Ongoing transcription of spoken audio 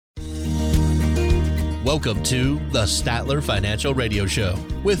Welcome to the Statler Financial Radio Show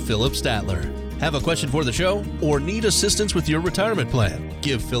with Philip Statler. Have a question for the show or need assistance with your retirement plan?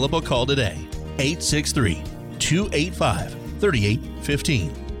 Give Philip a call today.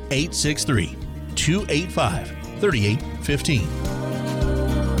 863-285-3815. 863-285-3815.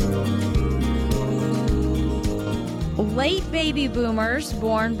 Late baby boomers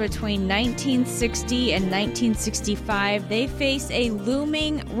born between 1960 and 1965, they face a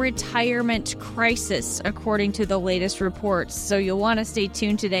looming retirement crisis, according to the latest reports. So you'll want to stay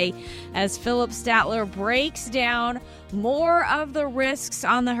tuned today as Philip Statler breaks down more of the risks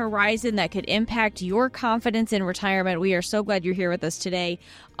on the horizon that could impact your confidence in retirement. We are so glad you're here with us today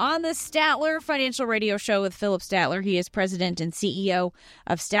on the Statler Financial Radio Show with Philip Statler. He is president and CEO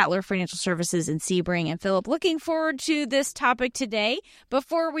of Statler Financial Services in Sebring. And Philip, looking forward to this topic today.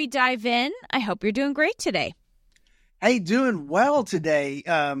 Before we dive in, I hope you're doing great today. Hey, doing well today.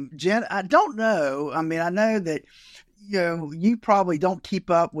 Jen, I don't know. I mean, I know that you probably don't keep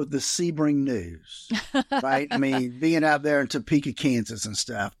up with the Sebring news, right? I mean, being out there in Topeka, Kansas and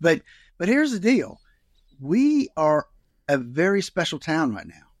stuff. But here's the deal. We are a very special town right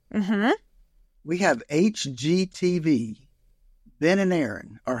now. Mm-hmm. We have HGTV. Ben and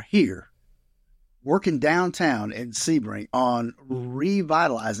Aaron are here working downtown in Sebring on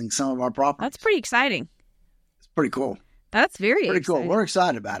revitalizing some of our properties. That's pretty exciting. It's pretty cool. That's very pretty exciting. Cool. We're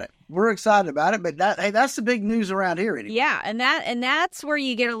excited about it. But that's the big news around here anyway. Yeah, and that's where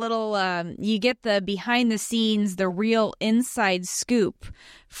you get a little, you get the behind the scenes, the real inside scoop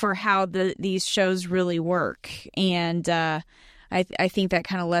for how these shows really work. And I think that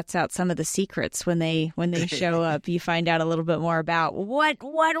kind of lets out some of the secrets when they show up. You find out a little bit more about what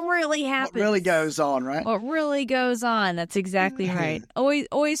really happens. What really goes on, right? What really goes on. That's exactly right.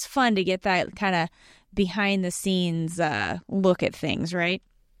 Always fun to get that kind of behind the scenes look at things, right?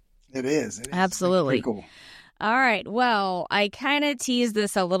 It is. Absolutely. It's pretty cool. All right. Well, I kind of teased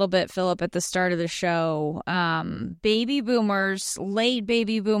this a little bit, Philip, at the start of the show. Baby boomers, late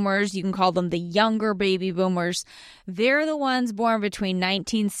baby boomers, you can call them the younger baby boomers. They're the ones born between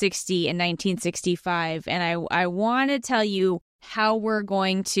 1960 and 1965. And I want to tell you how we're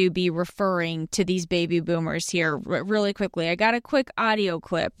going to be referring to these baby boomers here really quickly. I got a quick audio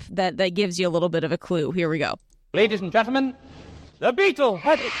clip that gives you a little bit of a clue. Here we go. Ladies and gentlemen, the Beatles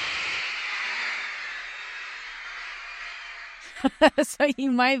had it. So you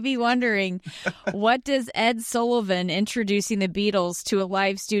might be wondering, what does Ed Sullivan introducing the Beatles to a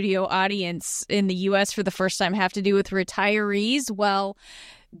live studio audience in the U.S. for the first time have to do with retirees? Well,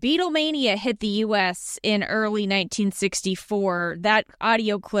 Beatlemania hit the U.S. in early 1964. That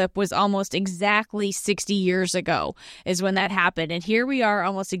audio clip was almost exactly 60 years ago is when that happened. And here we are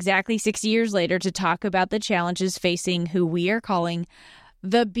almost exactly 60 years later to talk about the challenges facing who we are calling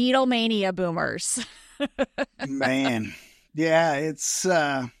the Beatlemania boomers. Man. Yeah, it's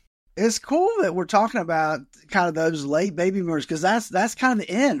cool that we're talking about kind of those late baby boomers because that's kind of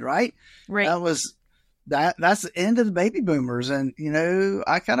the end, right? Right. That's the end of the baby boomers, and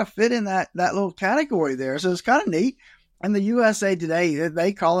I kind of fit in that little category there, so it's kind of neat. And the USA Today,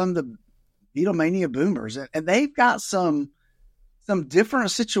 they call them the Beatlemania boomers, and they've got some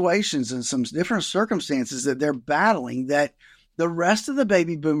different situations and some different circumstances that they're battling that the rest of the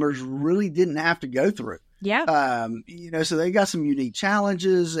baby boomers really didn't have to go through. Yeah. So they got some unique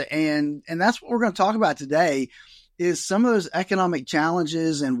challenges, and that's what we're going to talk about today is some of those economic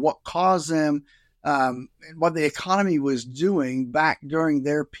challenges and what caused them, and what the economy was doing back during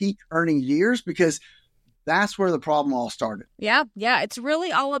their peak earning years, because that's where the problem all started. Yeah. It's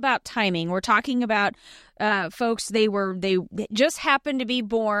really all about timing. We're talking about folks. They just happened to be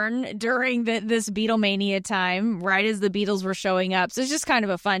born during this Beatlemania time, right as the Beatles were showing up. So it's just kind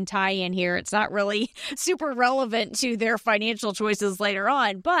of a fun tie-in here. It's not really super relevant to their financial choices later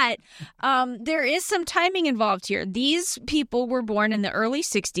on, but there is some timing involved here. These people were born in the early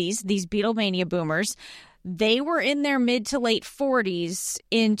 60s, these Beatlemania boomers. They were in their mid to late 40s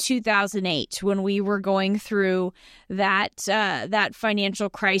in 2008 when we were going through that financial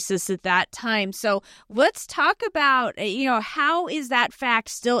crisis at that time. So let's talk about, how is that fact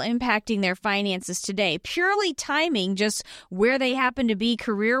still impacting their finances today? Purely timing, just where they happen to be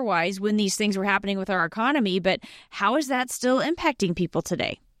career-wise when these things were happening with our economy. But how is that still impacting people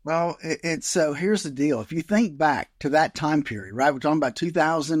today? Well, so here's the deal. If you think back to that time period, right? We're talking about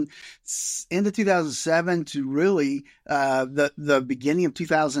 2000 into 2007 to really the beginning of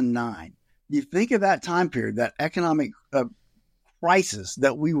 2009. You think of that time period, that economic crisis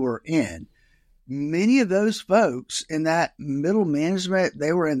that we were in. Many of those folks in that middle management,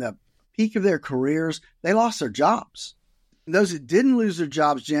 they were in the peak of their careers. They lost their jobs. Those that didn't lose their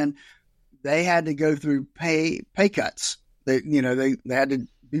jobs, Jen, they had to go through pay cuts. They had to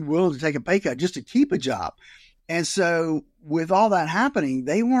be willing to take a pay cut just to keep a job. And so with all that happening,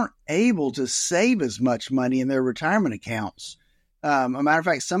 they weren't able to save as much money in their retirement accounts. A matter of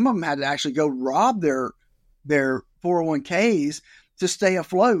fact, some of them had to actually go rob their 401ks to stay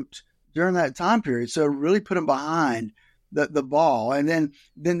afloat during that time period. So it really put them behind the ball. And then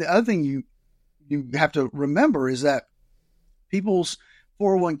the other thing you have to remember is that people's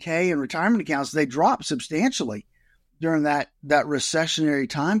 401k and retirement accounts, they dropped substantially during that recessionary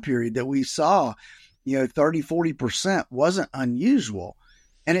time period that we saw. 30, 40% wasn't unusual.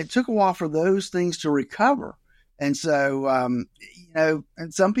 And it took a while for those things to recover. And so, and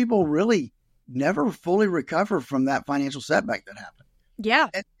some people really never fully recover from that financial setback that happened. Yeah.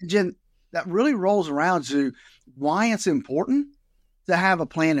 And Jen, that really rolls around to why it's important to have a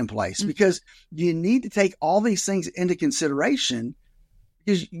plan in place, because you need to take all these things into consideration,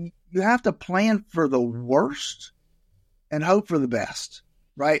 because you have to plan for the worst and hope for the best,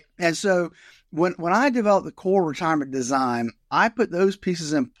 right? And so when I developed the core retirement design, I put those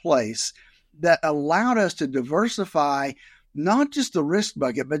pieces in place that allowed us to diversify not just the risk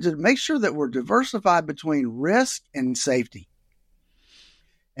bucket, but to make sure that we're diversified between risk and safety.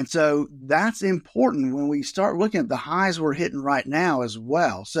 And so that's important when we start looking at the highs we're hitting right now as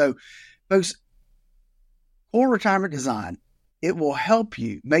well. So, folks, core retirement design, it will help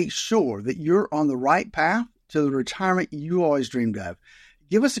you make sure that you're on the right path to the retirement you always dreamed of.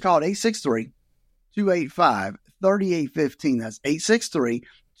 Give us a call at 863-285-3815. That's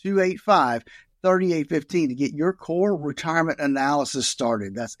 863-285-3815 to get your core retirement analysis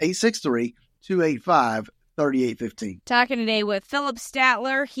started. That's 863-285-3815. Talking today with Philip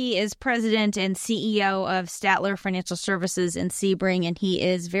Statler. He is president and CEO of Statler Financial Services in Sebring, and he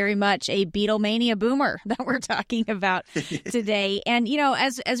is very much a Beatlemania boomer that we're talking about today. And,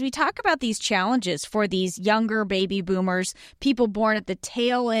 as we talk about these challenges for these younger baby boomers, people born at the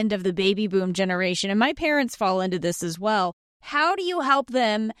tail end of the baby boom generation, and my parents fall into this as well, how do you help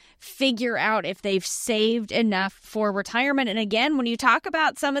them figure out if they've saved enough for retirement? And again, when you talk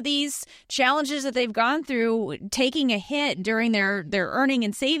about some of these challenges that they've gone through, taking a hit during their earning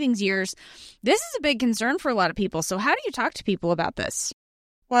and savings years, this is a big concern for a lot of people. So how do you talk to people about this?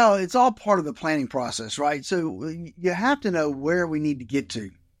 Well, it's all part of the planning process, right? So you have to know where we need to get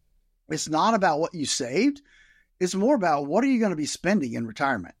to. It's not about what you saved. It's more about what are you going to be spending in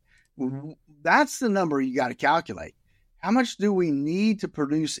retirement. That's the number you got to calculate. How much do we need to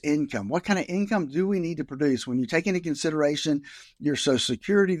produce income? What kind of income do we need to produce when you take into consideration your Social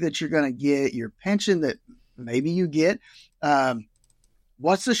Security that you're going to get, your pension that maybe you get?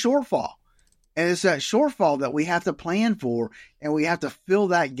 What's the shortfall? And it's that shortfall that we have to plan for, and we have to fill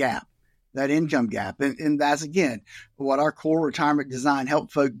that gap, that income gap. And that's, again, what our core retirement design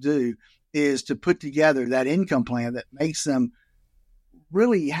help folk do, is to put together that income plan that makes them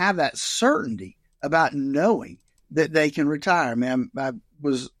really have that certainty about knowing that they can retire. Man, I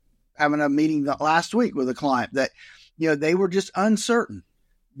was having a meeting last week with a client that, they were just uncertain,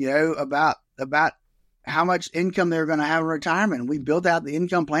 about how much income they were going to have in retirement. And we built out the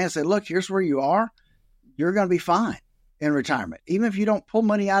income plan and said, look, here's where you are. You're going to be fine in retirement. Even if you don't pull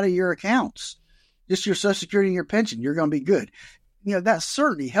money out of your accounts, just your Social Security and your pension, you're going to be good. That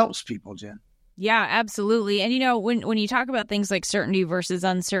certainty helps people, Jen. Yeah, absolutely. And, when you talk about things like certainty versus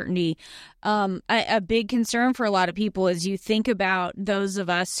uncertainty, a big concern for a lot of people is you think about those of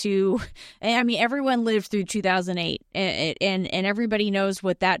us who, everyone lived through 2008 and everybody knows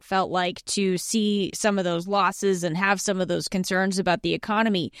what that felt like to see some of those losses and have some of those concerns about the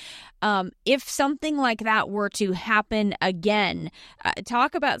economy. If something like that were to happen again,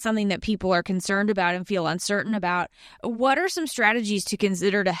 talk about something that people are concerned about and feel uncertain about. What are some strategies to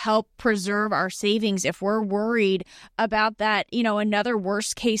consider to help preserve our savings if we're worried about that, another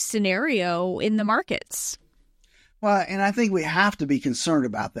worst case scenario in the markets? Well, and I think we have to be concerned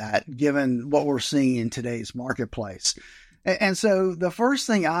about that given what we're seeing in today's marketplace. And so the first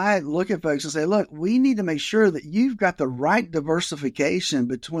thing I look at folks and say, look, we need to make sure that you've got the right diversification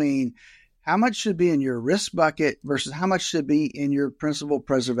between how much should be in your risk bucket versus how much should be in your principal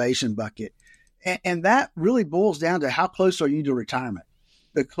preservation bucket. And that really boils down to how close are you to retirement.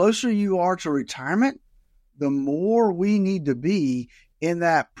 The closer you are to retirement, the more we need to be in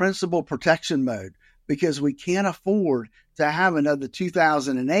that principal protection mode, because we can't afford to have another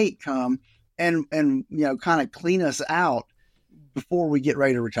 2008 come and kind of clean us out before we get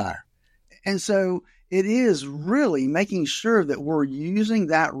ready to retire. And so it is really making sure that we're using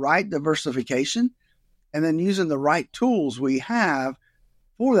that right diversification and then using the right tools we have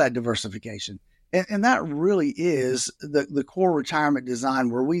for that diversification. And that really is the core retirement design,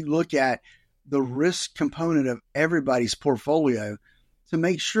 where we look at the risk component of everybody's portfolio to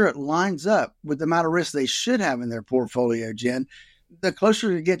make sure it lines up with the amount of risk they should have in their portfolio, Jen. The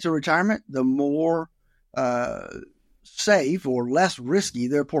closer you get to retirement, the more safe or less risky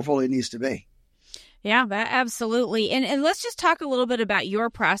their portfolio needs to be. Yeah, absolutely. And let's just talk a little bit about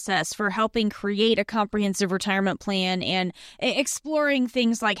your process for helping create a comprehensive retirement plan and exploring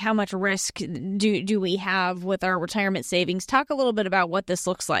things like how much risk do we have with our retirement savings. Talk a little bit about what this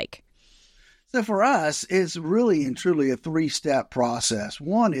looks like. So for us, it's really and truly a 3-step process.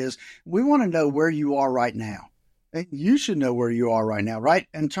 One is we want to know where you are right now. And you should know where you are right now, right?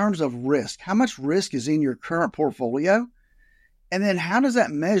 In terms of risk, how much risk is in your current portfolio? And then how does that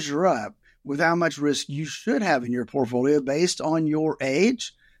measure up with how much risk you should have in your portfolio based on your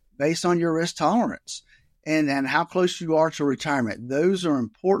age, based on your risk tolerance, and how close you are to retirement? Those are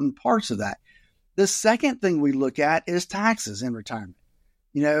important parts of that. The second thing we look at is taxes in retirement.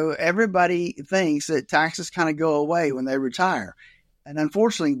 You know, everybody thinks that taxes kind of go away when they retire. And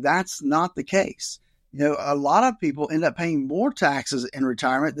unfortunately, that's not the case. You know, a lot of people end up paying more taxes in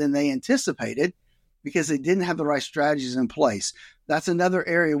retirement than they anticipated because they didn't have the right strategies in place. That's another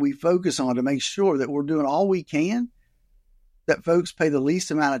area we focus on to make sure that we're doing all we can that folks pay the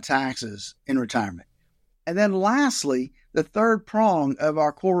least amount of taxes in retirement. And then lastly, the third prong of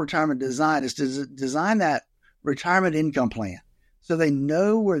our core retirement design is to design that retirement income plan so they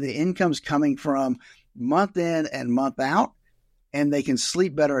know where the income's coming from month in and month out, and they can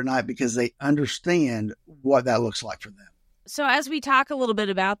sleep better at night because they understand what that looks like for them. So as we talk a little bit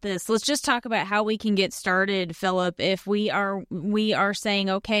about this, let's just talk about how we can get started, Philip. If we are saying,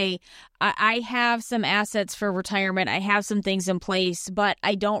 okay, I have some assets for retirement, I have some things in place, but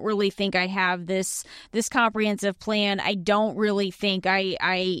I don't really think I have this comprehensive plan. I don't really think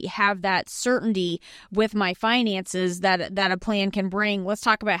I have that certainty with my finances that a plan can bring. Let's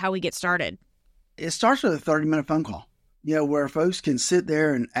talk about how we get started. It starts with a 30-minute phone call. You know, where folks can sit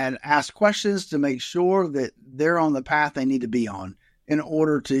there and ask questions to make sure that they're on the path they need to be on in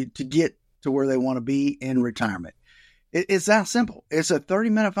order to get to where they want to be in retirement. It's that simple. It's a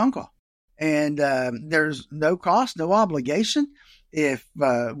 30-minute phone call. And there's no cost, no obligation. If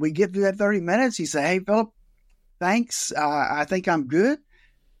we get through that 30 minutes, you say, hey, Philip, thanks. I think I'm good.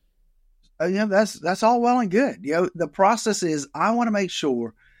 You know, that's all well and good. You know, the process is I want to make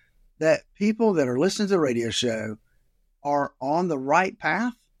sure that people that are listening to the radio show are on the right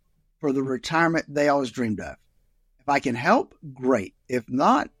path for the retirement they always dreamed of. If I can help, great. If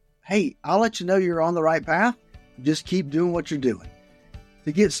not, hey, I'll let you know you're on the right path. Just keep doing what you're doing.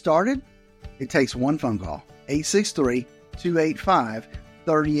 To get started, it takes one phone call,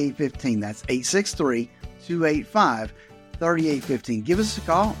 863-285-3815. That's 863-285-3815. Give us a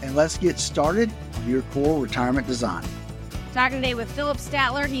call and let's get started on your core retirement design. Talking today with Philip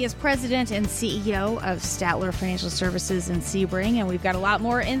Statler. He is president and CEO of Statler Financial Services in Sebring, and we've got a lot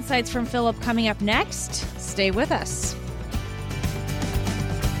more insights from Philip coming up next. Stay with us.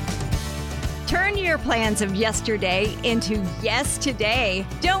 Turn your plans of yesterday into yes today.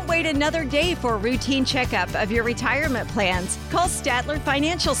 Don't wait another day for a routine checkup of your retirement plans. Call Statler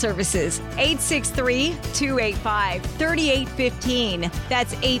Financial Services, 863-285-3815.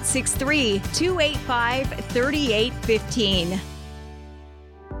 That's 863-285-3815.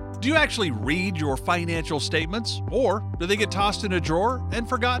 Do you actually read your financial statements, or do they get tossed in a drawer and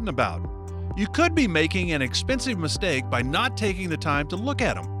forgotten about? You could be making an expensive mistake by not taking the time to look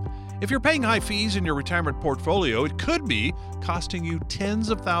at them. If you're paying high fees in your retirement portfolio, it could be costing you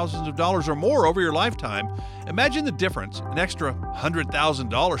tens of thousands of dollars or more over your lifetime. Imagine the difference an extra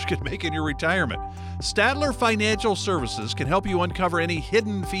 $100,000 could make in your retirement. Statler Financial Services can help you uncover any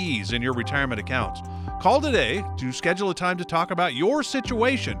hidden fees in your retirement accounts. Call today to schedule a time to talk about your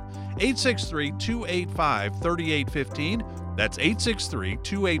situation. 863-285-3815. That's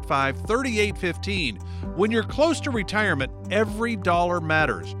 863-285-3815. When you're close to retirement, every dollar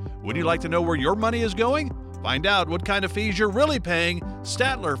matters. Would you like to know where your money is going? Find out what kind of fees you're really paying.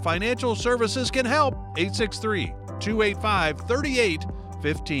 Statler Financial Services can help.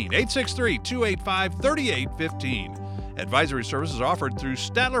 863-285-3815. 863-285-3815. Advisory services offered through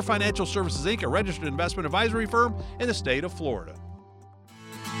Statler Financial Services, Inc., a registered investment advisory firm in the state of Florida.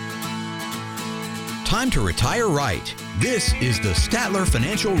 Time to retire right. This is the Statler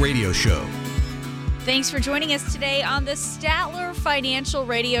Financial Radio Show. Thanks for joining us today on the Statler Financial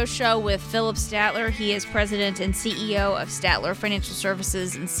Radio Show with Philip Statler. He is president and CEO of Statler Financial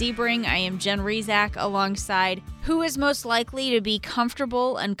Services in Sebring. I am Jen Rezac alongside who is most likely to be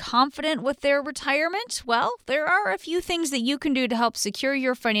comfortable and confident with their retirement? Well, there are a few things that you can do to help secure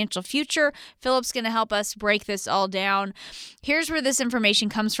your financial future. Philip's going to help us break this all down. Here's where this information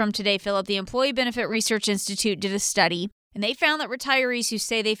comes from today, Philip. The Employee Benefit Research Institute did a study, and they found that retirees who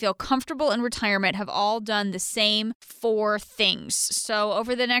say they feel comfortable in retirement have all done the same 4 things. So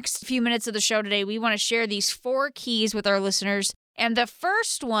over the next few minutes of the show today, we want to share these 4 keys with our listeners. And the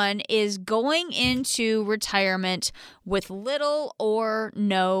first one is going into retirement with little or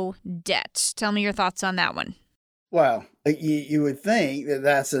no debt. Tell me your thoughts on that one. Well, you would think that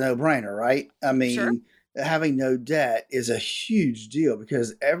that's a no-brainer, right? I mean, Sure. Having no debt is a huge deal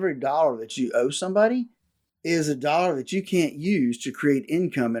because every dollar that you owe somebody is a dollar that you can't use to create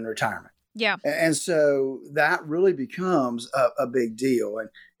income in retirement. Yeah. And so that really becomes a big deal.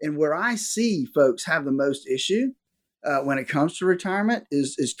 And where I see folks have the most issue when it comes to retirement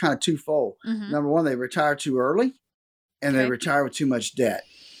is kind of twofold. Mm-hmm. Number one, they retire too early and they Okay. retire with too much debt.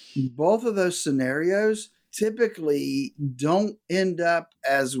 Both of those scenarios typically don't end up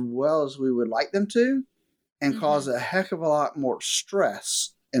as well as we would like them to and cause a heck of a lot more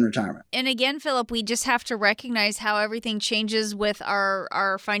stress in retirement. And again, Philip, we just have to recognize how everything changes with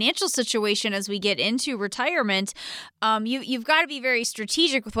our financial situation as we get into retirement. You've got to be very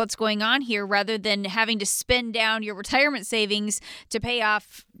strategic with what's going on here rather than having to spend down your retirement savings to pay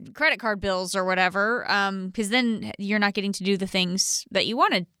off credit card bills or whatever, because then you're not getting to do the things that you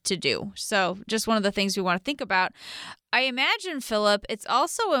wanted to do. So just one of the things we want to think about. I imagine, Philip, it's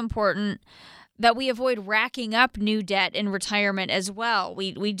also important that we avoid racking up new debt in retirement as well.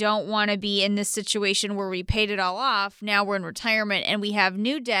 We don't want to be in this situation where we paid it all off. Now we're in retirement and we have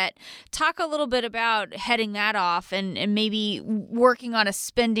new debt. Talk a little bit about heading that off and maybe working on a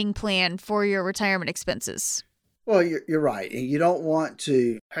spending plan for your retirement expenses. Well, you're right. You don't want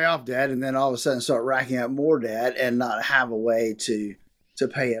to pay off debt and then all of a sudden start racking up more debt and not have a way to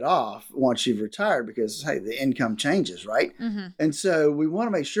pay it off once you've retired because, hey, the income changes, right? Mm-hmm. And so we want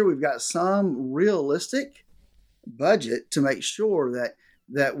to make sure we've got some realistic budget to make sure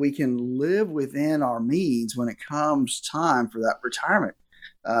that we can live within our means when it comes time for that retirement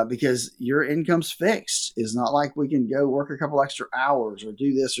because your income's fixed. It's not like we can go work a couple extra hours or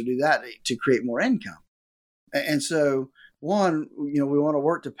do this or do that to create more income. And so, one, we want to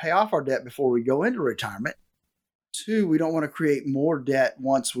work to pay off our debt before we go into retirement. 2, we don't want to create more debt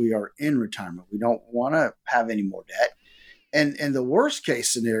once we are in retirement. We don't want to have any more debt. And the worst case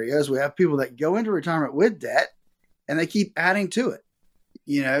scenario is we have people that go into retirement with debt and they keep adding to it.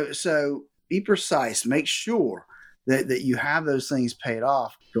 So be precise. Make sure that you have those things paid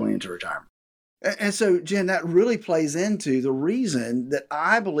off going into retirement. And so, Jen, that really plays into the reason that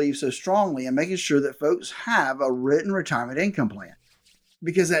I believe so strongly in making sure that folks have a written retirement income plan.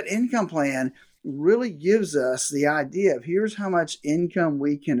 Because that income plan really gives us the idea of here's how much income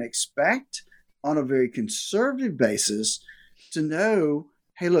we can expect on a very conservative basis to know,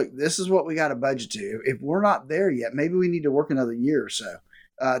 hey, look, this is what we got to budget to. If we're not there yet, maybe we need to work another year or so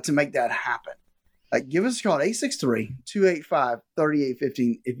to make that happen. Give us a call at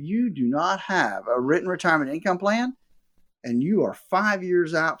 863-285-3815. If you do not have a written retirement income plan and you are 5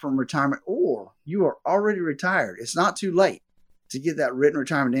 years out from retirement or you are already retired, it's not too late to get that written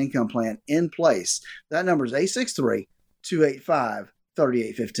retirement income plan in place. That number is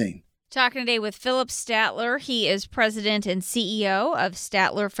 863-285-3815. Talking today with Philip Statler. He is president and CEO of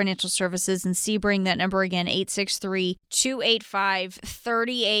Statler Financial Services in Sebring. That number again,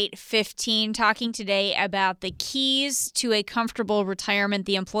 863-285-3815. Talking today about the keys to a comfortable retirement.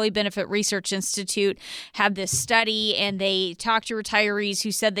 The Employee Benefit Research Institute had this study, and they talked to retirees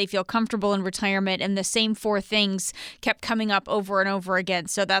who said they feel comfortable in retirement, and the same 4 things kept coming up over and over again.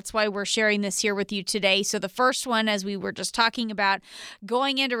 So that's why we're sharing this here with you today. So the first one, as we were just talking about,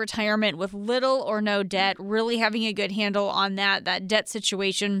 going into retirement with little or no debt, really having a good handle on that debt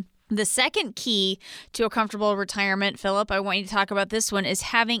situation. The second key to a comfortable retirement, Philip, I want you to talk about this one, is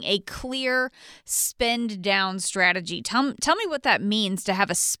having a clear spend down strategy. Tell me what that means to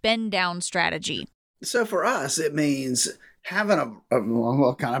have a spend down strategy. So for us, it means having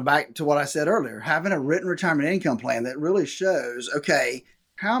well, kind of back to what I said earlier, having a written retirement income plan that really shows, okay,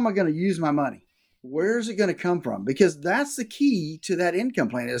 how am I going to use my money? Where is it going to come from? Because that's the key to that income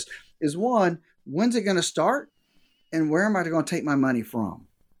plan is one, when's it going to start? And where am I going to take my money from?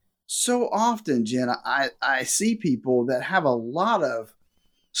 So often, Jen, I see people that have a lot of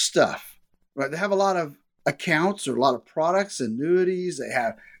stuff, right? They have a lot of accounts or a lot of products, annuities. They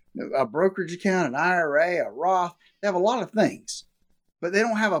have a brokerage account, an IRA, a Roth. They have a lot of things, but they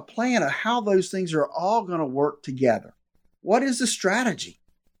don't have a plan of how those things are all going to work together. What is the strategy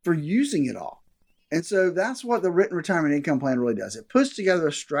for using it all? And so that's what the written retirement income plan really does. It puts together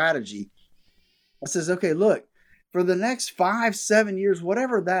a strategy that says, okay, look, for the next 5, 7 years,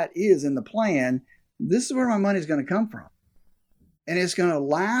 whatever that is in the plan, this is where my money is going to come from. And it's going to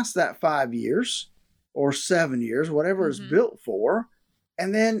last that 5 years or 7 years, whatever it's built for.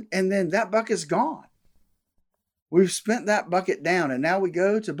 And then that bucket's gone. We've spent that bucket down, and now we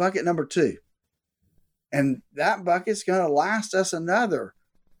go to bucket number 2. And that bucket's going to last us another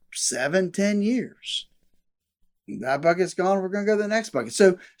 7, 10 years. That bucket's gone. We're going to go to the next bucket.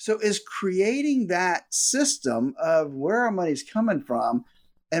 So it's creating that system of where our money's coming from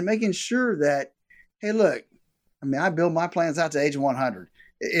and making sure that, hey, look, I mean, I build my plans out to age 100.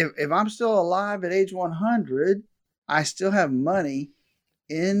 If I'm still alive at age 100, I still have money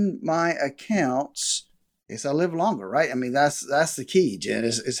in my accounts. Yes, I live longer, right? I mean, that's the key, Jen,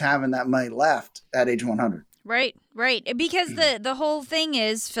 is having that money left at age 100. Right. Because the whole thing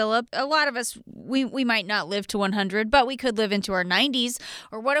is, Philip, a lot of us, we might not live to 100, but we could live into our 90s.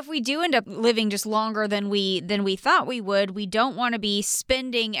 Or what if we do end up living just longer than we thought we would? We don't want to be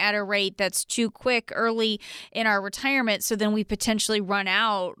spending at a rate that's too quick early in our retirement, so then we potentially run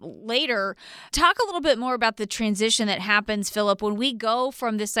out later. Talk a little bit more about the transition that happens, Philip, when we go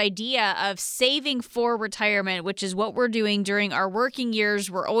from this idea of saving for retirement, which is what we're doing during our working years.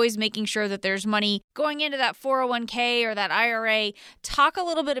 We're always making sure that there's money going into that 401k or that IRA. Talk a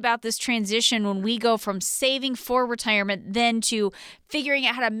little bit about this transition when we go from saving for retirement then to figuring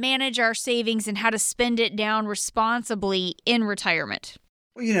out how to manage our savings and how to spend it down responsibly in retirement.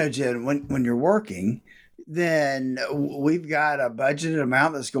 Well, Jen, when you're working, then we've got a budgeted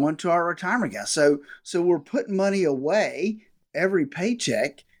amount that's going to our retirement account. So we're putting money away every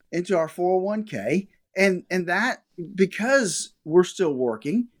paycheck into our 401k. And that, because we're still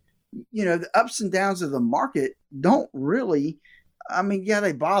working, the ups and downs of the market don't really,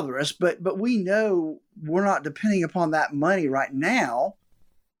 they bother us, but we know we're not depending upon that money right now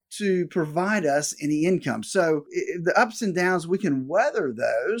to provide us any income. So the ups and downs, we can weather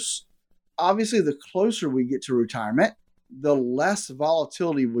those. Obviously, the closer we get to retirement, the less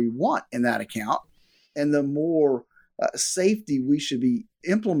volatility we want in that account and the more safety we should be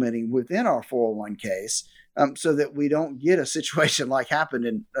implementing within our 401ks. So that we don't get a situation like happened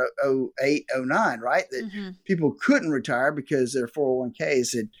in 2008, 2009, right? That people couldn't retire because their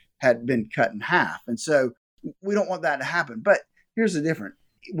 401ks had been cut in half. And so we don't want that to happen. But here's the difference.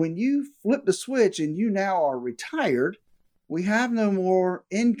 When you flip the switch and you now are retired, we have no more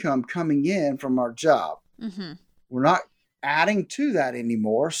income coming in from our job. We're not adding to that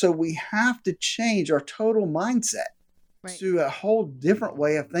anymore. So we have to change our total mindset. Right. To a whole different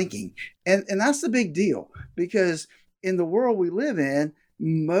way of thinking. And that's the big deal, because in the world we live in,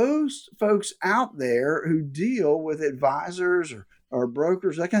 most folks out there who deal with advisors or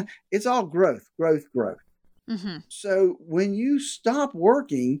brokers, it's all growth. So when you stop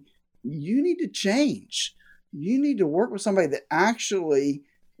working, you need to change. You need to work with somebody that actually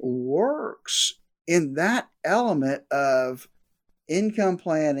works in that element of income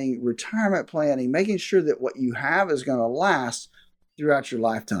planning, retirement planning, making sure that what you have is going to last throughout your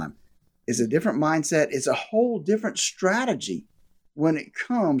lifetime. It's a different mindset. It's a whole different strategy when it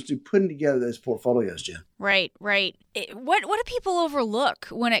comes to putting together those portfolios, Jen. Right. What do people overlook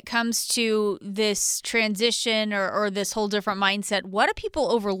when it comes to this transition or this whole different mindset? What do people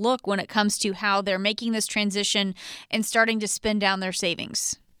overlook when it comes to how they're making this transition and starting to spend down their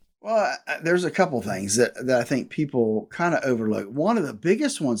savings? Well, there's a couple things that I think people kind of overlook. One of the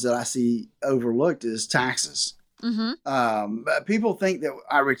biggest ones that I see overlooked is taxes. People think that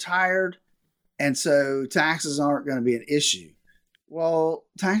I retired, and so taxes aren't going to be an issue. Well,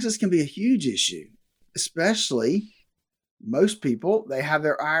 taxes can be a huge issue, especially most people, they have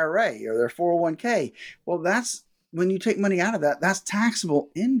their IRA or their 401k. Well, that's when you take money out of that, that's taxable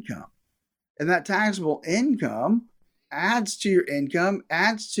income. And that taxable income adds to your income,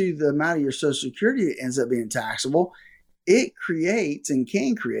 adds to the amount of your Social Security that ends up being taxable. It creates and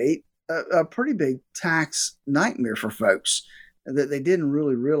can create a pretty big tax nightmare for folks that they didn't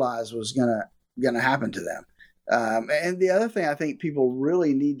really realize was gonna happen to them. And the other thing I think people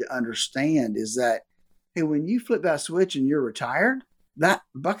really need to understand is that, hey, when you flip that switch and you're retired, that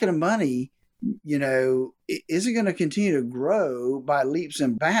bucket of money, isn't going to continue to grow by leaps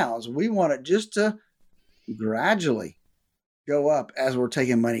and bounds. We want it just to gradually go up as we're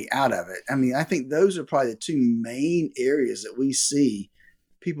taking money out of it. I think those are probably the two main areas that we see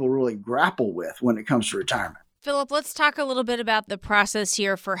people really grapple with when it comes to retirement. Philip, let's talk a little bit about the process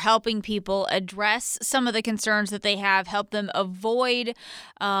here for helping people address some of the concerns that they have, help them avoid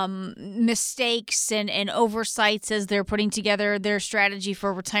mistakes and oversights as they're putting together their strategy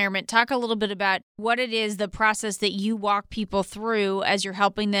for retirement. Talk a little bit about what it is, the process that you walk people through as you're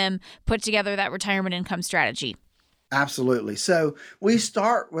helping them put together that retirement income strategy. Absolutely. So we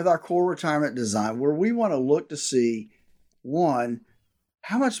start with our core retirement design, where we want to look to see, one,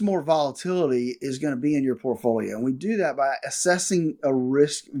 how much more volatility is going to be in your portfolio. And we do that by assessing a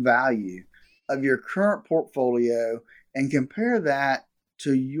risk value of your current portfolio and compare that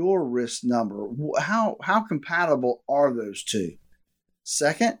to your risk number. How compatible are those two?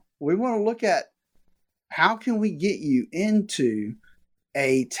 Second, we want to look at how can we get you into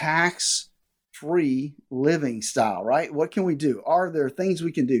a tax-free living style, right? What can we do? Are there things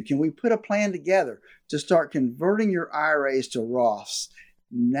we can do? Can we put a plan together to start converting your IRAs to Roths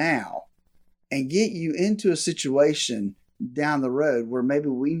now and get you into a situation down the road where maybe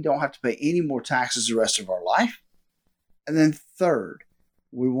we don't have to pay any more taxes the rest of our life? And then third,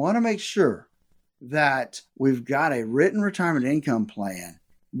 we want to make sure that we've got a written retirement income plan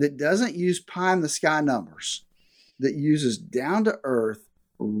that doesn't use pie in the sky numbers, that uses down to earth,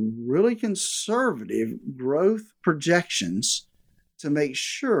 really conservative growth projections to make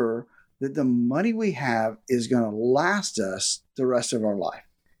sure that the money we have is going to last us the rest of our life.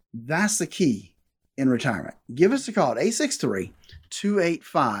 That's the key in retirement. Give us a call at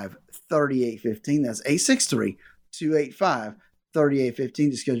 863-285-3815. That's 863-285-3815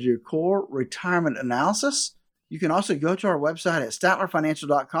 to schedule your core retirement analysis. You can also go to our website at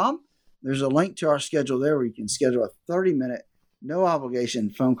statlerfinancial.com. There's a link to our schedule there where you can schedule a 30-minute, no obligation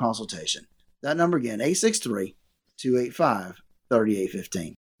phone consultation. That number again,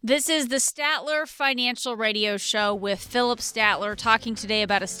 863-285-3815. This is the Statler Financial Radio Show with Philip Statler, talking today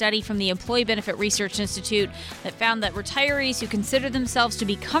about a study from the Employee Benefit Research Institute that found that retirees who consider themselves to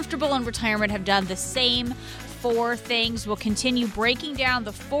be comfortable in retirement have done the same 4 things. We'll continue breaking down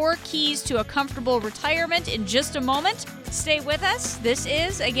the 4 keys to a comfortable retirement in just a moment. Stay with us. This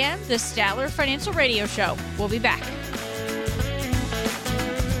is, again, the Statler Financial Radio Show. We'll be back.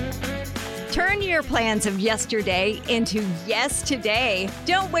 Turn your plans of yesterday into yes today.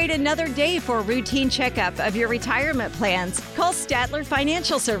 Don't wait another day for a routine checkup of your retirement plans. Call Statler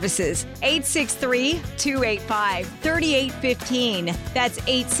Financial Services, 863-285-3815. That's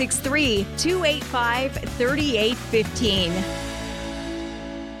 863-285-3815.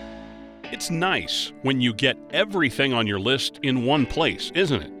 It's nice when you get everything on your list in one place,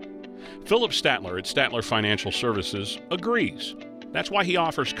 isn't it? Philip Statler at Statler Financial Services agrees. That's why he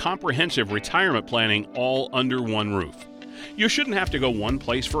offers comprehensive retirement planning all under one roof. You shouldn't have to go one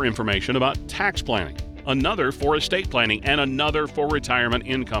place for information about tax planning, another for estate planning, and another for retirement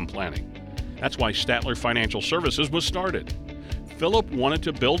income planning. That's why Statler Financial Services was started. Philip wanted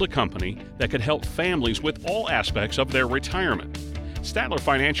to build a company that could help families with all aspects of their retirement. Statler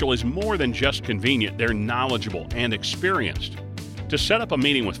Financial is more than just convenient, they're knowledgeable and experienced. To set up a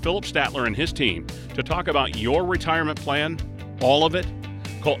meeting with Philip Statler and his team to talk about your retirement plan, all of it,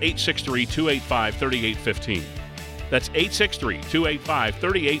 call 863-285-3815. That's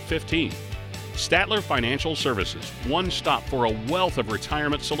 863-285-3815. Statler Financial Services, one stop for a wealth of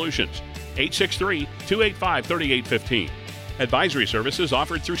retirement solutions. 863-285-3815. Advisory services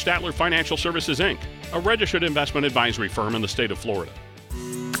offered through Statler Financial Services, Inc., a registered investment advisory firm in the state of Florida.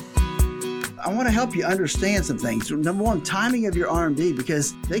 I want to help you understand some things. Number one, timing of your RMD,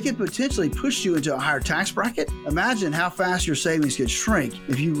 because they could potentially push you into a higher tax bracket. Imagine how fast your savings could shrink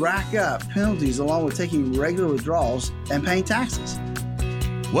if you rack up penalties along with taking regular withdrawals and paying taxes.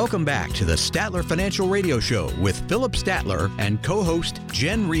 Welcome back to the Statler Financial Radio Show with Philip Statler and co-host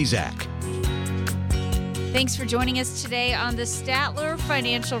Jen Rezac. Thanks for joining us today on the Statler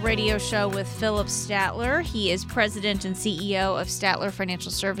Financial Radio Show with Philip Statler. He is president and CEO of Statler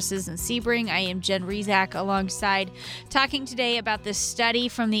Financial Services in Sebring. I am Jen Rezac alongside, talking today about this study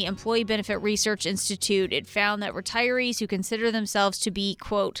from the Employee Benefit Research Institute. It found that retirees who consider themselves to be,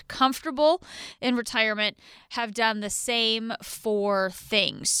 quote, comfortable in retirement have done the same 4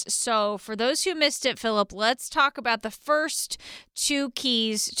 things. So for those who missed it, Philip, let's talk about the first 2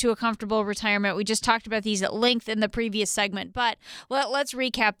 keys to a comfortable retirement. We just talked about these at length in the previous segment, but let's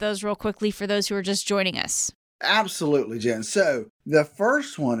recap those real quickly for those who are just joining us. Absolutely, Jen. So the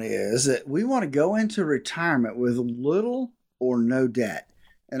first one is that we want to go into retirement with little or no debt.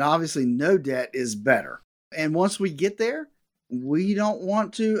 And obviously no debt is better. And once we get there, we don't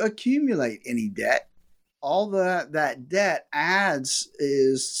want to accumulate any debt. All that debt adds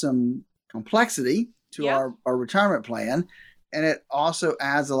is some complexity to our retirement plan. And it also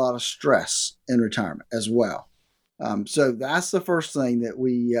adds a lot of stress in retirement as well. So that's the first thing that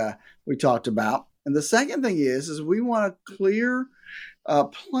we talked about. And the second thing is we want a clear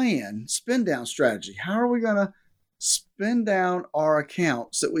plan, spend down strategy. How are we going to spend down our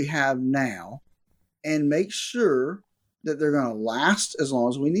accounts that we have now and make sure that they're going to last as long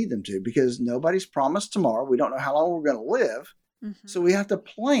as we need them to, because nobody's promised tomorrow. We don't know how long we're going to live. Mm-hmm. So we have to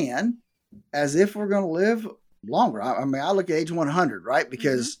plan as if we're going to live longer. I mean, I look at age 100, right?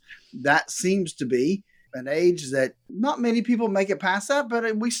 Because that seems to be an age that not many people make it past that,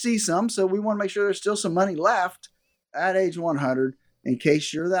 but we see some. So we want to make sure there's still some money left at age 100 in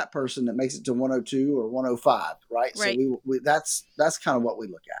case you're that person that makes it to 102 or 105, right? So that's kind of what we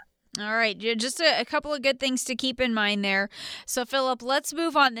look at. All right, just a couple of good things to keep in mind there. So, Philip, let's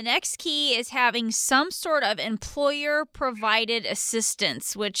move on. The next key is having some sort of employer-provided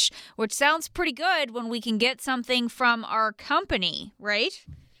assistance, which sounds pretty good when we can get something from our company, right?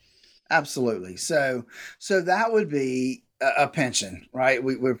 Absolutely. So that would be a pension, right?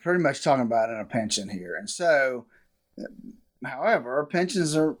 We're pretty much talking about a pension here. And so, however,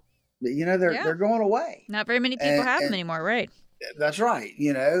 pensions are, they're going away. Not very many people have them anymore, right? That's right.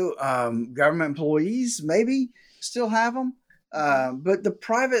 Government employees maybe still have them, but the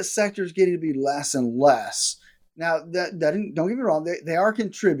private sector is getting to be less and less. Now, don't get me wrong, they are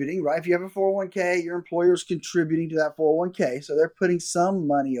contributing, right? If you have a 401k, your employer is contributing to that 401k, so they're putting some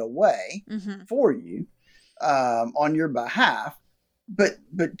money away for you on your behalf. But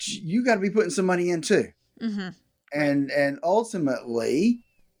you got to be putting some money in too, and ultimately,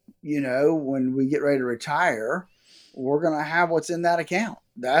 when we get ready to retire, we're going to have what's in that account.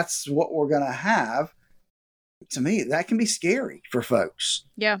 That's what we're going to have. To me, that can be scary for folks.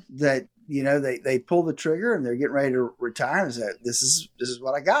 Yeah. That, they pull the trigger and they're getting ready to retire and say, this is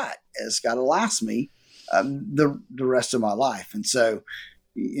what I got. It's got to last me the rest of my life. And so,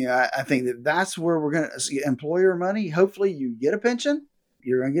 I think that's where we're going to employer money. Hopefully you get a pension.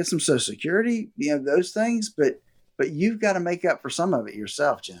 You're going to get some Social Security, those things, but you've got to make up for some of it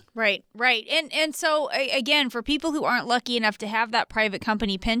yourself, Jen. Right. And so, again, for people who aren't lucky enough to have that private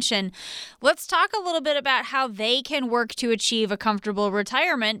company pension, let's talk a little bit about how they can work to achieve a comfortable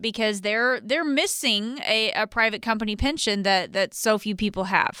retirement, because they're missing a private company pension that so few people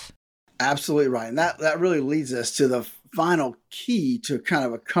have. Absolutely right. And that really leads us to the final key to kind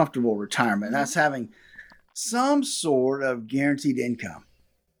of a comfortable retirement. That's having some sort of guaranteed income.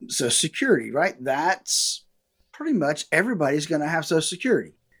 So security, right? That's pretty much everybody's going to have Social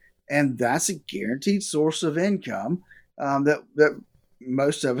Security, and that's a guaranteed source of income that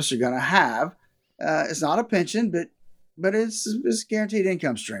most of us are going to have. It's not a pension, but it's a guaranteed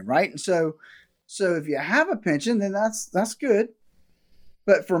income stream, right? And so if you have a pension, then that's good.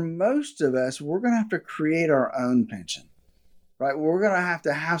 But for most of us, we're going to have to create our own pension, right? We're going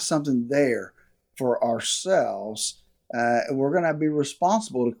to have something there for ourselves. We're going to be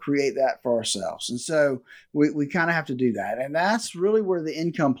responsible to create that for ourselves. And so we kind of have to do that. And that's really where the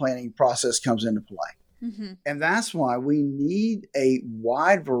income planning process comes into play. And that's why we need a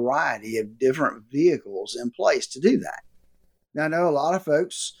wide variety of different vehicles in place to do that. Now, I know a lot of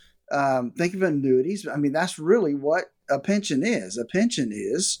folks think of annuities. I mean, that's really what a pension is. A pension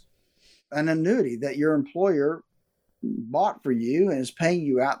is an annuity that your employer bought for you and is paying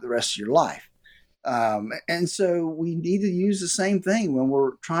you out the rest of your life. And so we need to use the same thing when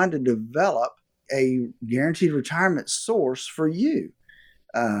we're trying to develop a guaranteed retirement source for you.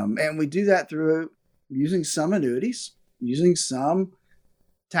 And we do that through using some annuities, using some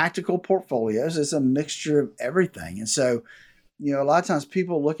tactical portfolios. It's a mixture of everything. And so, a lot of times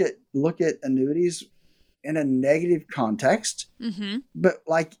people look at annuities in a negative context, but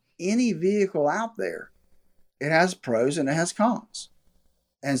like any vehicle out there, it has pros and it has cons.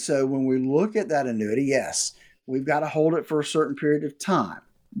 And so when we look at that annuity, yes, we've got to hold it for a certain period of time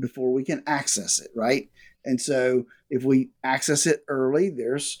before we can access it, right? And so if we access it early,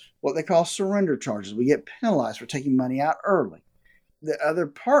 there's what they call surrender charges. We get penalized for taking money out early. The other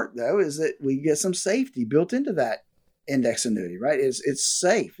part, though, is that we get some safety built into that index annuity, right? It's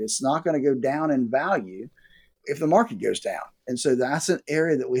safe. It's not going to go down in value if the market goes down. And so that's an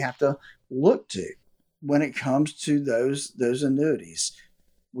area that we have to look to when it comes to those annuities.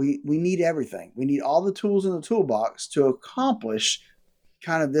 We need everything. We need all the tools in the toolbox to accomplish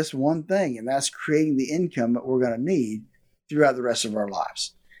kind of this one thing, and that's creating the income that we're going to need throughout the rest of our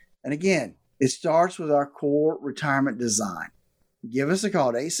lives. And again, it starts with our core retirement design. Give us a call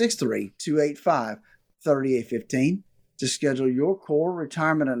at 863-285-3815 to schedule your core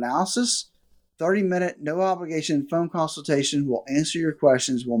retirement analysis. 30-minute, no obligation phone consultation will answer your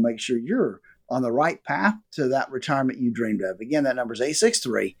questions. We'll make sure you're on the right path to that retirement you dreamed of. Again, that number is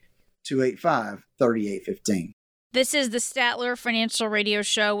 863-285-3815. This is the Statler Financial Radio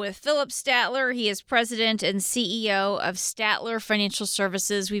Show with Philip Statler. He is president and CEO of Statler Financial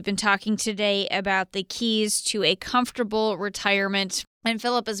Services. We've been talking today about the keys to a comfortable retirement. And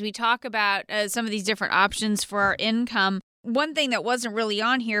Philip, as we talk about some of these different options for our income, one thing that wasn't really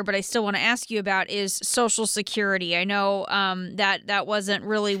on here, but I still want to ask you about is Social Security. I know that wasn't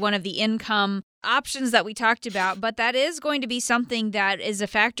really one of the income options that we talked about, but that is going to be something that is a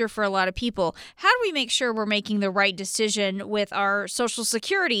factor for a lot of people. How do we make sure we're making the right decision with our Social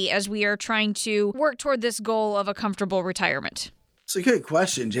Security as we are trying to work toward this goal of a comfortable retirement? It's a good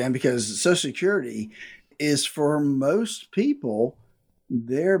question, Jen, because Social Security is for most people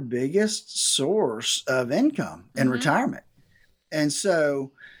their biggest source of income in retirement. And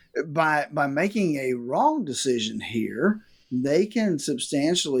so by making a wrong decision here, they can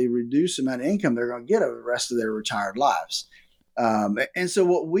substantially reduce the amount of income they're going to get over the rest of their retired lives. And so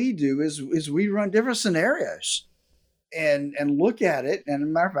what we do is we run different scenarios and look at it. And as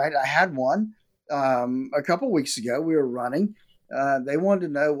a matter of fact, I had one a couple of weeks ago. We were running. They wanted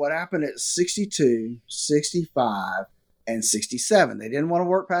to know what happened at 62, 65, and 67. They didn't want to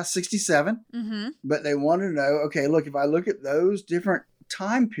work past 67, but they wanted to know, okay, look, if I look at those different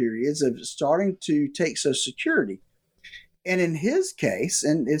time periods of starting to take Social Security, and in his case,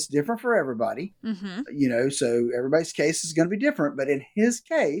 and it's different for everybody, so everybody's case is going to be different. But in his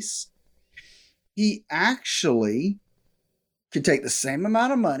case, he actually could take the same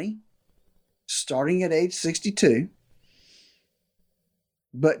amount of money starting at age 62,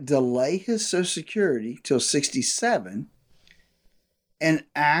 but delay his Social Security till 67 and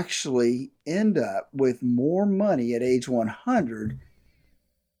actually end up with more money at age 100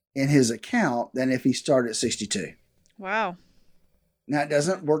 in his account than if he started at 62. Wow. Now, it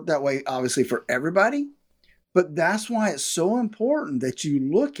doesn't work that way, obviously, for everybody, but that's why it's so important that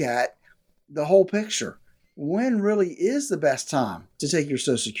you look at the whole picture. When really is the best time to take your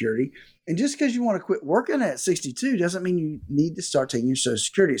Social Security? And just because you want to quit working at 62 doesn't mean you need to start taking your Social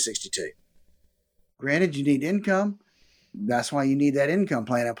Security at 62. Granted, you need income. That's why you need that income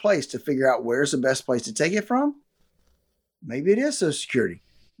plan in place to figure out where's the best place to take it from. Maybe it is Social Security.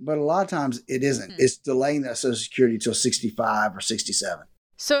 But a lot of times it isn't. It's delaying that Social Security till 65 or 67.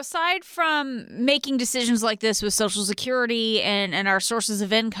 So aside from making decisions like this with Social Security and our sources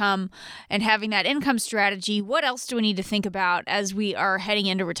of income and having that income strategy, what else do we need to think about as we are heading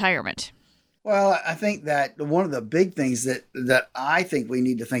into retirement? Well, I think that one of the big things that I think we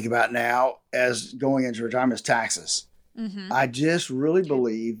need to think about now as going into retirement is taxes. I just really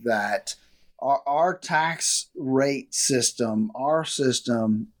believe that our tax rate system, our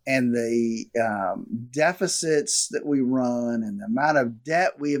system, and the deficits that we run and the amount of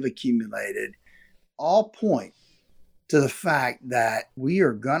debt we have accumulated all point to the fact that we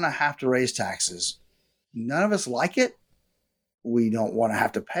are going to have to raise taxes. None of us like it. We don't want to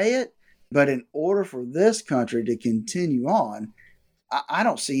have to pay it. But in order for this country to continue on, I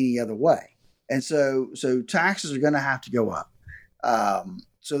don't see any other way. And so taxes are going to have to go up.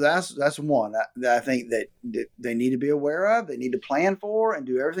 So that's one that I think that they need to be aware of. They need to plan for and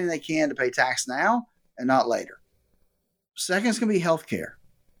do everything they can to pay tax now and not later. Second is going to be healthcare.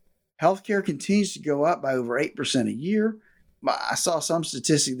 Healthcare continues to go up by over 8% a year. I saw some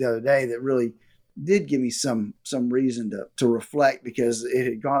statistic the other day that really did give me some reason to reflect because it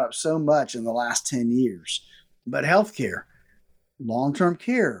had gone up so much in the last 10 years. But healthcare, long-term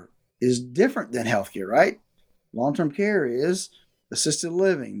care is different than healthcare, right? Long-term care is assisted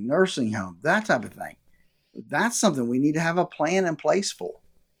living, nursing home, that type of thing. That's something we need to have a plan in place for.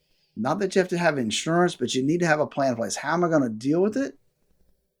 Not that you have to have insurance, but you need to have a plan in place. How am I going to deal with it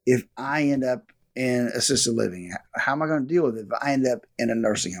if I end up in assisted living? How am I going to deal with it if I end up in a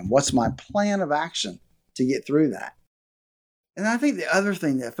nursing home? What's my plan of action to get through that? And I think the other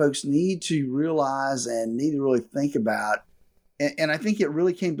thing that folks need to realize and need to really think about, and I think it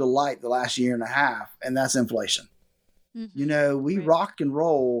really came to light the last year and a half, and that's inflation. You know, we rock and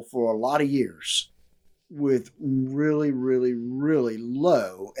roll for a lot of years with really, really, really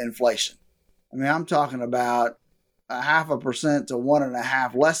low inflation. I mean, I'm talking about 0.5% to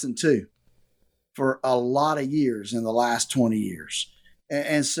 1.5%, less than 2% for a lot of years in the last 20 years.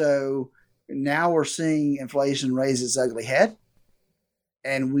 And so now we're seeing inflation raise its ugly head.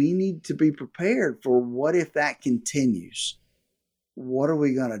 And we need to be prepared for what if that continues? What are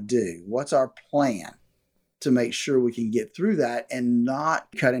we going to do? What's our plan to make sure we can get through that and not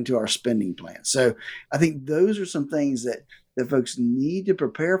cut into our spending plan? So I think those are some things that folks need to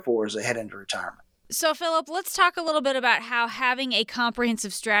prepare for as they head into retirement. So, Philip, let's talk a little bit about how having a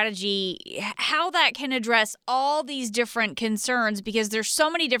comprehensive strategy, how that can address all these different concerns, because there's so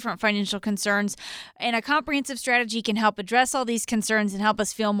many different financial concerns, and a comprehensive strategy can help address all these concerns and help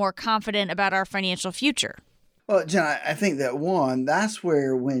us feel more confident about our financial future. Well, Jen, I think that's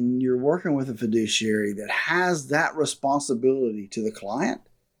where when you're working with a fiduciary that has that responsibility to the client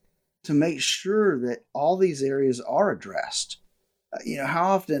to make sure that all these areas are addressed.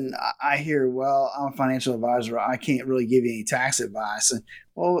 How often I hear, well, I'm a financial advisor, I can't really give you any tax advice. And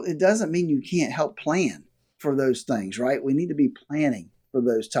well, it doesn't mean you can't help plan for those things, right? We need to be planning for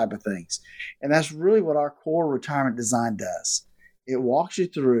those type of things. And that's really what our core retirement design does. It walks you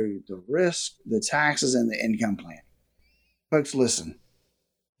through the risk, the taxes, and the income plan. Folks, listen,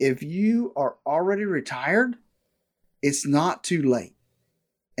 if you are already retired, it's not too late.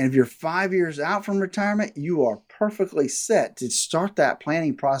 And if you're 5 years out from retirement, you are perfectly set to start that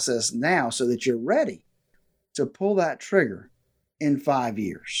planning process now so that you're ready to pull that trigger in 5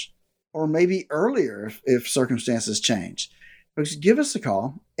 years or maybe earlier if circumstances change. Folks, give us a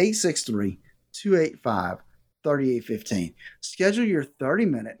call, 863-285-3815. Schedule your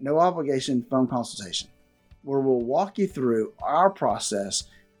 30-minute, no obligation phone consultation where we'll walk you through our process.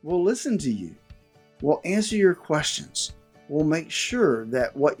 We'll listen to you. We'll answer your questions. We'll make sure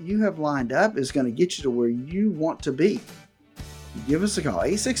that what you have lined up is going to get you to where you want to be. Give us a call,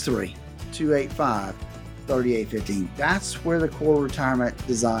 863-285-3815. That's where the core retirement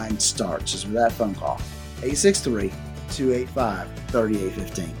design starts, is with that phone call,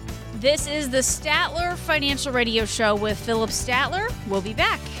 863-285-3815. This is the Statler Financial Radio Show with Philip Statler. We'll be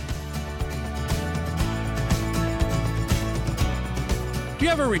back. Do you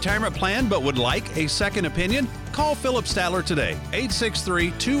have a retirement plan but would like a second opinion? Call Philip Statler today,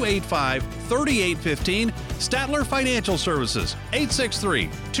 863-285-3815. Statler Financial Services,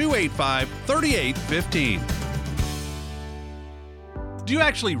 863-285-3815. Do you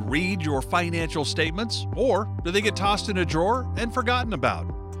actually read your financial statements, or do they get tossed in a drawer and forgotten about?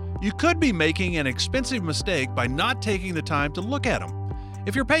 You could be making an expensive mistake by not taking the time to look at them.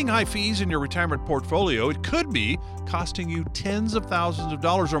 If you're paying high fees in your retirement portfolio, it could be costing you tens of thousands of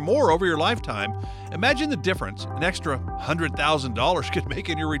dollars or more over your lifetime. Imagine the difference an extra $100,000 could make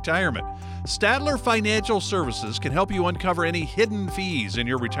in your retirement. Statler Financial Services can help you uncover any hidden fees in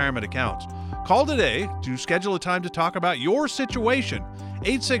your retirement accounts. Call today to schedule a time to talk about your situation.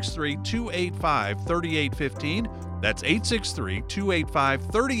 863-285-3815. That's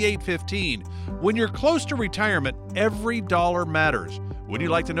 863-285-3815. When you're close to retirement, every dollar matters. Would you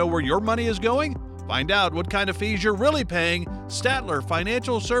like to know where your money is going? Find out what kind of fees you're really paying. Statler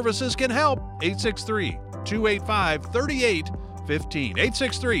Financial Services can help. 863-285-3815.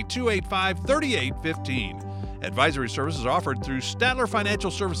 863-285-3815. Advisory services offered through Statler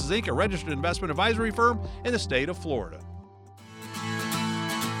Financial Services, Inc., a registered investment advisory firm in the state of Florida.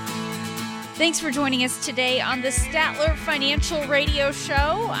 Thanks for joining us today on the Statler Financial Radio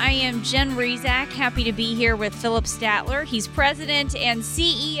Show. I am Jen Rezac, happy to be here with Philip Statler. He's president and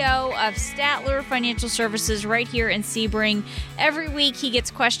CEO of Statler Financial Services right here in Sebring. Every week he gets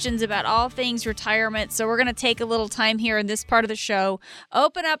questions about all things retirement, so we're going to take a little time here in this part of the show,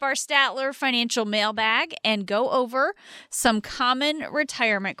 open up our Statler Financial Mailbag, and go over some common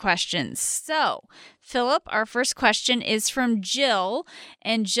retirement questions. So, Philip, our first question is from Jill,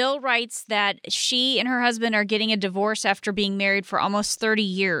 and Jill writes that she and her husband are getting a divorce after being married for almost 30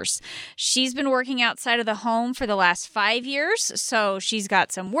 years. She's been working outside of the home for the last 5 years, so she's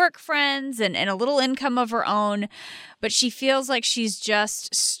got some work friends and a little income of her own, but she feels like she's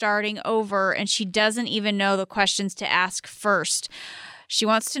just starting over, and she doesn't even know the questions to ask first. She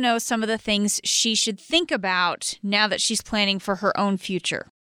wants to know some of the things she should think about now that she's planning for her own future.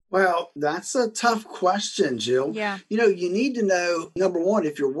 Well, that's a tough question, Jill. Yeah. You need to know, number one,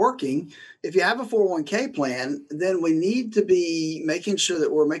 if you're working, if you have a 401k plan, then we need to be making sure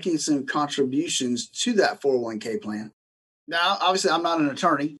that we're making some contributions to that 401k plan. Now, obviously, I'm not an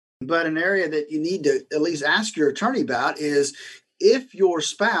attorney, but an area that you need to at least ask your attorney about is if your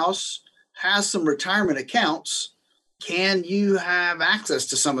spouse has some retirement accounts, can you have access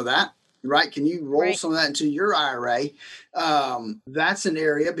to some of that? Right? Can you roll some of that into your IRA? That's an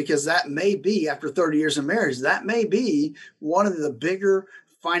area, because that may be, after 30 years of marriage, that may be one of the bigger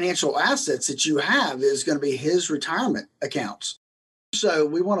financial assets that you have is going to be his retirement accounts. So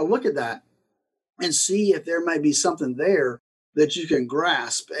we want to look at that and see if there may be something there that you can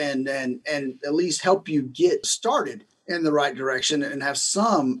grasp and at least help you get started in the right direction and have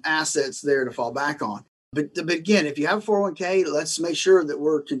some assets there to fall back on. But again, if you have a 401k, let's make sure that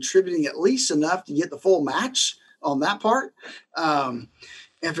we're contributing at least enough to get the full match on that part.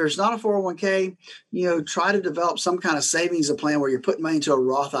 If there's not a 401k, try to develop some kind of savings plan where you're putting money into a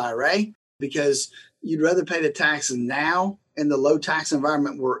Roth IRA, because you'd rather pay the taxes now in the low tax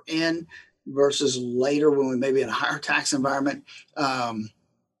environment we're in versus later when we may be in a higher tax environment.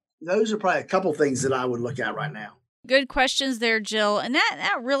 Those are probably a couple things that I would look at right now. Good questions there, Jill. And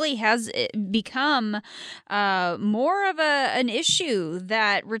that really has become more of an issue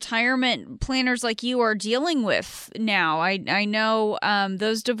that retirement planners like you are dealing with now. I know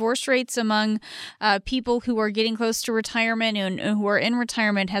those divorce rates among people who are getting close to retirement and who are in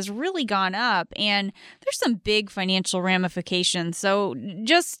retirement has really gone up. And there's some big financial ramifications. So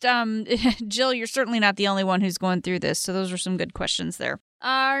just, Jill, you're certainly not the only one who's going through this. So those are some good questions there.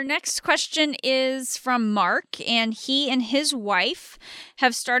 Our next question is from Mark, and he and his wife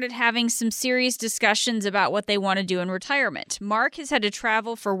have started having some serious discussions about what they want to do in retirement. Mark has had to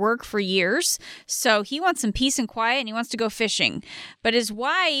travel for work for years, so he wants some peace and quiet, and he wants to go fishing. But his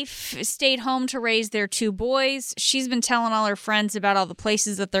wife stayed home to raise their 2 boys. She's been telling all her friends about all the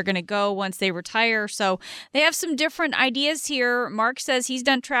places that they're going to go once they retire, so they have some different ideas here. Mark says he's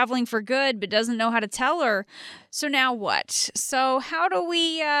done traveling for good, but doesn't know how to tell her. So now what? So how do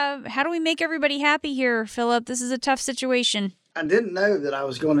we make everybody happy here, Philip? This is a tough situation. I didn't know that I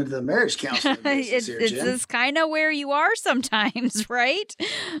was going into the marriage counseling business here, Jen. It's kind of where you are sometimes, right?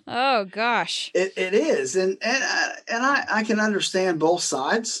 Oh gosh, it is, and I can understand both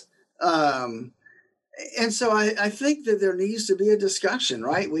sides, and so I think that there needs to be a discussion,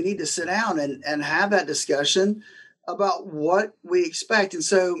 right? We need to sit down and have that discussion about what we expect, and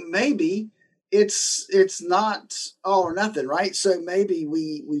so maybe it's not all or nothing, right? So maybe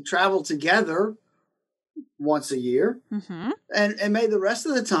we travel together once a year, and maybe the rest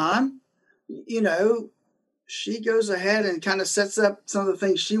of the time, she goes ahead and kind of sets up some of the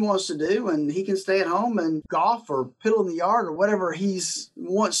things she wants to do, and he can stay at home and golf or piddle in the yard or whatever he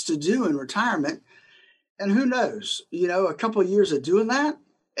wants to do in retirement. And who knows, a couple of years of doing that,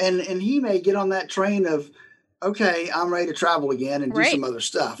 and he may get on that train of, okay, I'm ready to travel again and do some other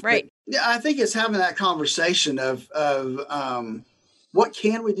stuff. Right. But, yeah, I think it's having that conversation of what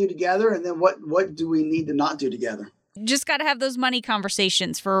can we do together, and then what do we need to not do together. Just got to have those money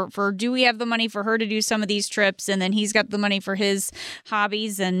conversations for do we have the money for her to do some of these trips, and then he's got the money for his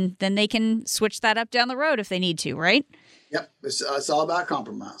hobbies, and then they can switch that up down the road if they need to, right? Yep. It's all about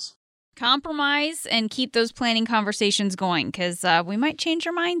compromise. Compromise and keep those planning conversations going, because we might change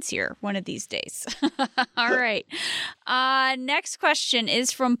our minds here one of these days. All right. Next question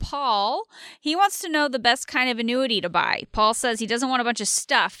is from Paul. He wants to know the best kind of annuity to buy. Paul says he doesn't want a bunch of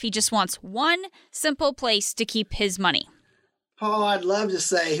stuff. He just wants one simple place to keep his money. Paul, I'd love to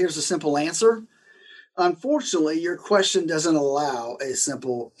say here's a simple answer. Unfortunately, your question doesn't allow a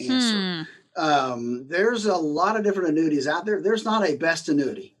simple answer. There's a lot of different annuities out there. There's not a best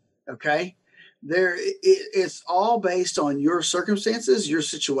annuity. Okay, it's all based on your circumstances, your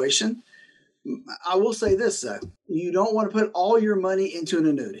situation. I will say this, though. You don't want to put all your money into an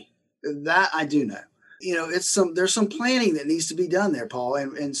annuity. That I do know. There's some planning that needs to be done there, Paul.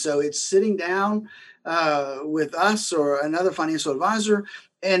 And so it's sitting down with us or another financial advisor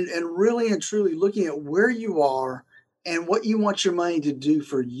and really and truly looking at where you are and what you want your money to do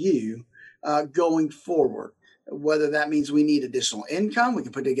for you going forward. Whether that means we need additional income, we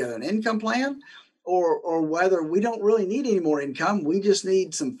can put together an income plan, or whether we don't really need any more income, we just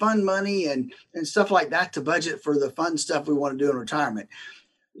need some fun money and stuff like that to budget for the fun stuff we want to do in retirement.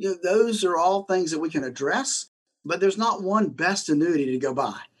 Those are all things that we can address, but there's not one best annuity to go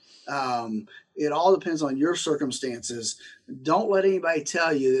buy. It all depends on your circumstances. Don't let anybody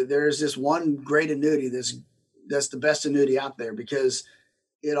tell you that there's this one great annuity that's the best annuity out there, because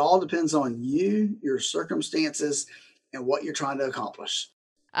it all depends on you, your circumstances, and what you're trying to accomplish.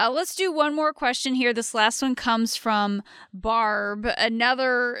 Let's do one more question here. This last one comes from Barb.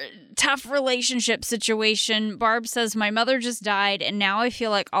 Another tough relationship situation. Barb says, my mother just died, and now I feel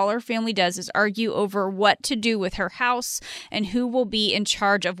like all our family does is argue over what to do with her house and who will be in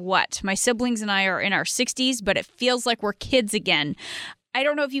charge of what. My siblings and I are in our 60s, but it feels like we're kids again. I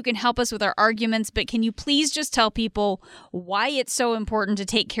don't know if you can help us with our arguments, but can you please just tell people why it's so important to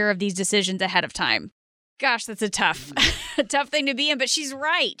take care of these decisions ahead of time? Gosh, that's a tough thing to be in, but she's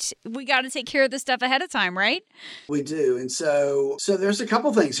right. We got to take care of this stuff ahead of time, right? We do. And so there's a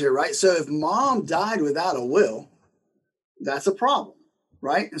couple things here, right? So if mom died without a will, that's a problem,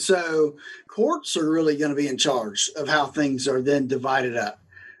 right? And so courts are really going to be in charge of how things are then divided up.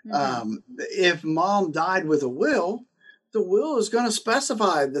 If mom died with a will, the will is going to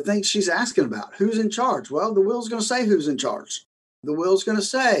specify the things she's asking about. Who's in charge? Well, the will is going to say who's in charge. The will is going to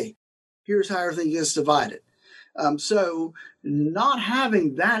say, here's how everything gets divided. So not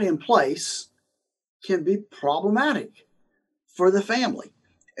having that in place can be problematic for the family.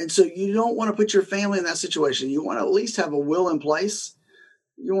 And so you don't want to put your family in that situation. You want to at least have a will in place.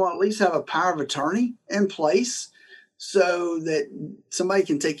 You want to at least have a power of attorney in place so that somebody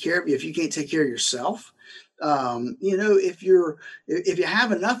can take care of you if you can't take care of yourself. If you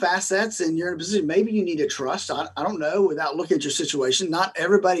have enough assets and you're in a position, maybe you need a trust. I don't know, without looking at your situation. Not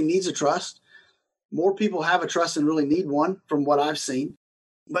everybody needs a trust. More people have a trust than really need one from what I've seen.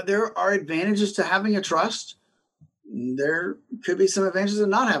 But there are advantages to having a trust. There could be some advantages of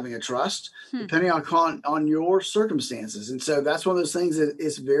not having a trust, depending on your circumstances. And so that's one of those things that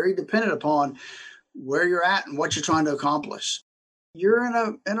is very dependent upon where you're at and what you're trying to accomplish. You're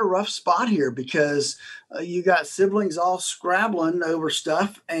in a rough spot here because you got siblings all scrabbling over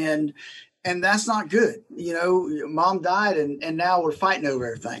stuff, and that's not good. Mom died, and now we're fighting over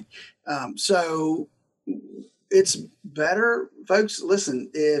everything. So it's better, folks. Listen,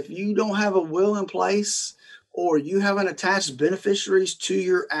 if you don't have a will in place, or you haven't attached beneficiaries to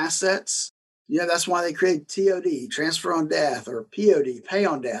your assets, that's why they create TOD, transfer on death, or POD, pay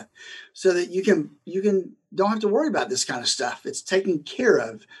on death, so that you don't have to worry about this kind of stuff. It's taken care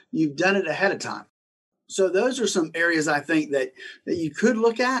of. You've done it ahead of time. So those are some areas I think that you could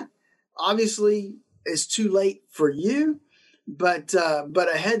look at. Obviously, it's too late for you, but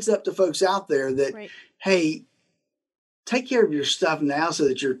a heads up to folks out there that, right, hey, take care of your stuff now so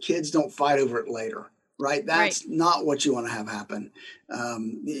that your kids don't fight over it later. Right. That's right. Not what you want to have happen.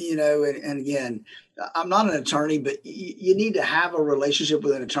 And again, I'm not an attorney, but you need to have a relationship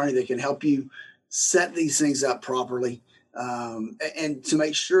with an attorney that can help you set these things up properly, and to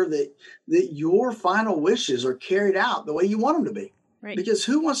make sure that your final wishes are carried out the way you want them to be. Right. Because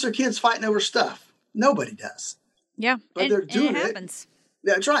who wants their kids fighting over stuff? Nobody does. Yeah. But they're doing it. Happens.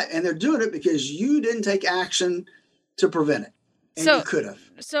 That's right. And they're doing it because you didn't take action to prevent it. And you could have.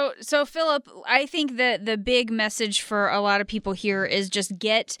 So Philip, I think that the big message for a lot of people here is just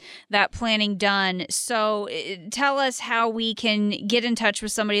get that planning done. So tell us how we can get in touch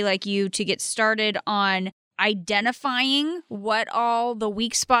with somebody like you to get started on identifying what all the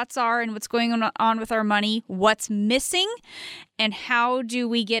weak spots are and what's going on with our money, what's missing, and how do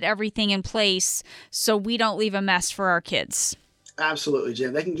we get everything in place so we don't leave a mess for our kids. Absolutely,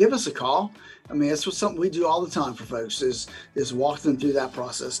 Jen. They can give us a call. I mean, that's something we do all the time for folks is walk them through that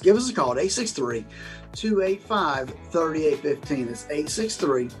process. Give us a call at 863-285-3815. That's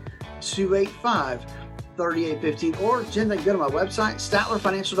 863-285-3815. Or, Jen, they can go to my website,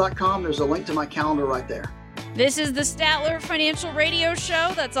 statlerfinancial.com. There's a link to my calendar right there. This is the Statler Financial Radio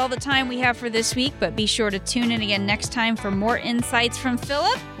Show. That's all the time we have for this week, but be sure to tune in again next time for more insights from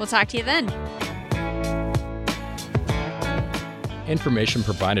Philip. We'll talk to you then. Information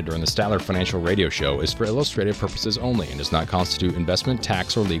provided during the Statler Financial Radio Show is for illustrative purposes only and does not constitute investment,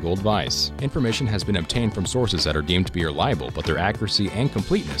 tax, or legal advice. Information has been obtained from sources that are deemed to be reliable, but their accuracy and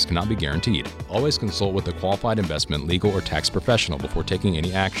completeness cannot be guaranteed. Always consult with a qualified investment, legal, or tax professional before taking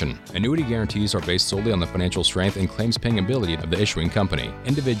any action. Annuity guarantees are based solely on the financial strength and claims-paying ability of the issuing company.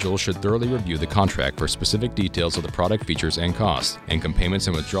 Individuals should thoroughly review the contract for specific details of the product features and costs. Income payments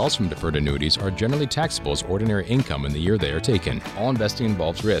and withdrawals from deferred annuities are generally taxable as ordinary income in the year they are taken. All investing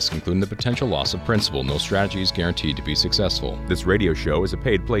involves risk, including the potential loss of principal. No strategy is guaranteed to be successful. This radio show is a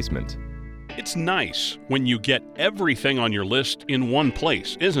paid placement. It's nice when you get everything on your list in one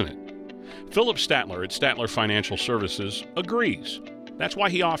place, isn't it? Philip Statler at Statler Financial Services agrees. That's why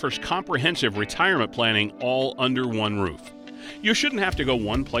he offers comprehensive retirement planning all under one roof. You shouldn't have to go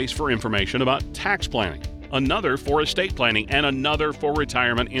one place for information about tax planning, another for estate planning, and another for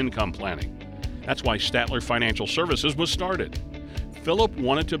retirement income planning. That's why Statler Financial Services was started. Philip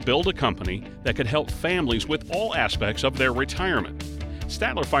wanted to build a company that could help families with all aspects of their retirement.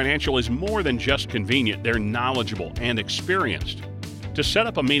 Statler Financial is more than just convenient, they're knowledgeable and experienced. To set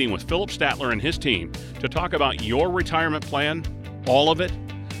up a meeting with Philip Statler and his team to talk about your retirement plan, all of it,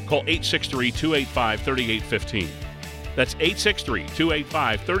 call 863-285-3815. That's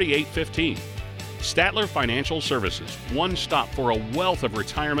 863-285-3815. Statler Financial Services, one stop for a wealth of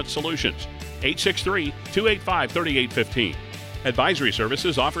retirement solutions. 863-285-3815. Advisory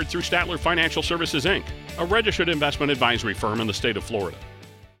services offered through Statler Financial Services, Inc., a registered investment advisory firm in the state of Florida.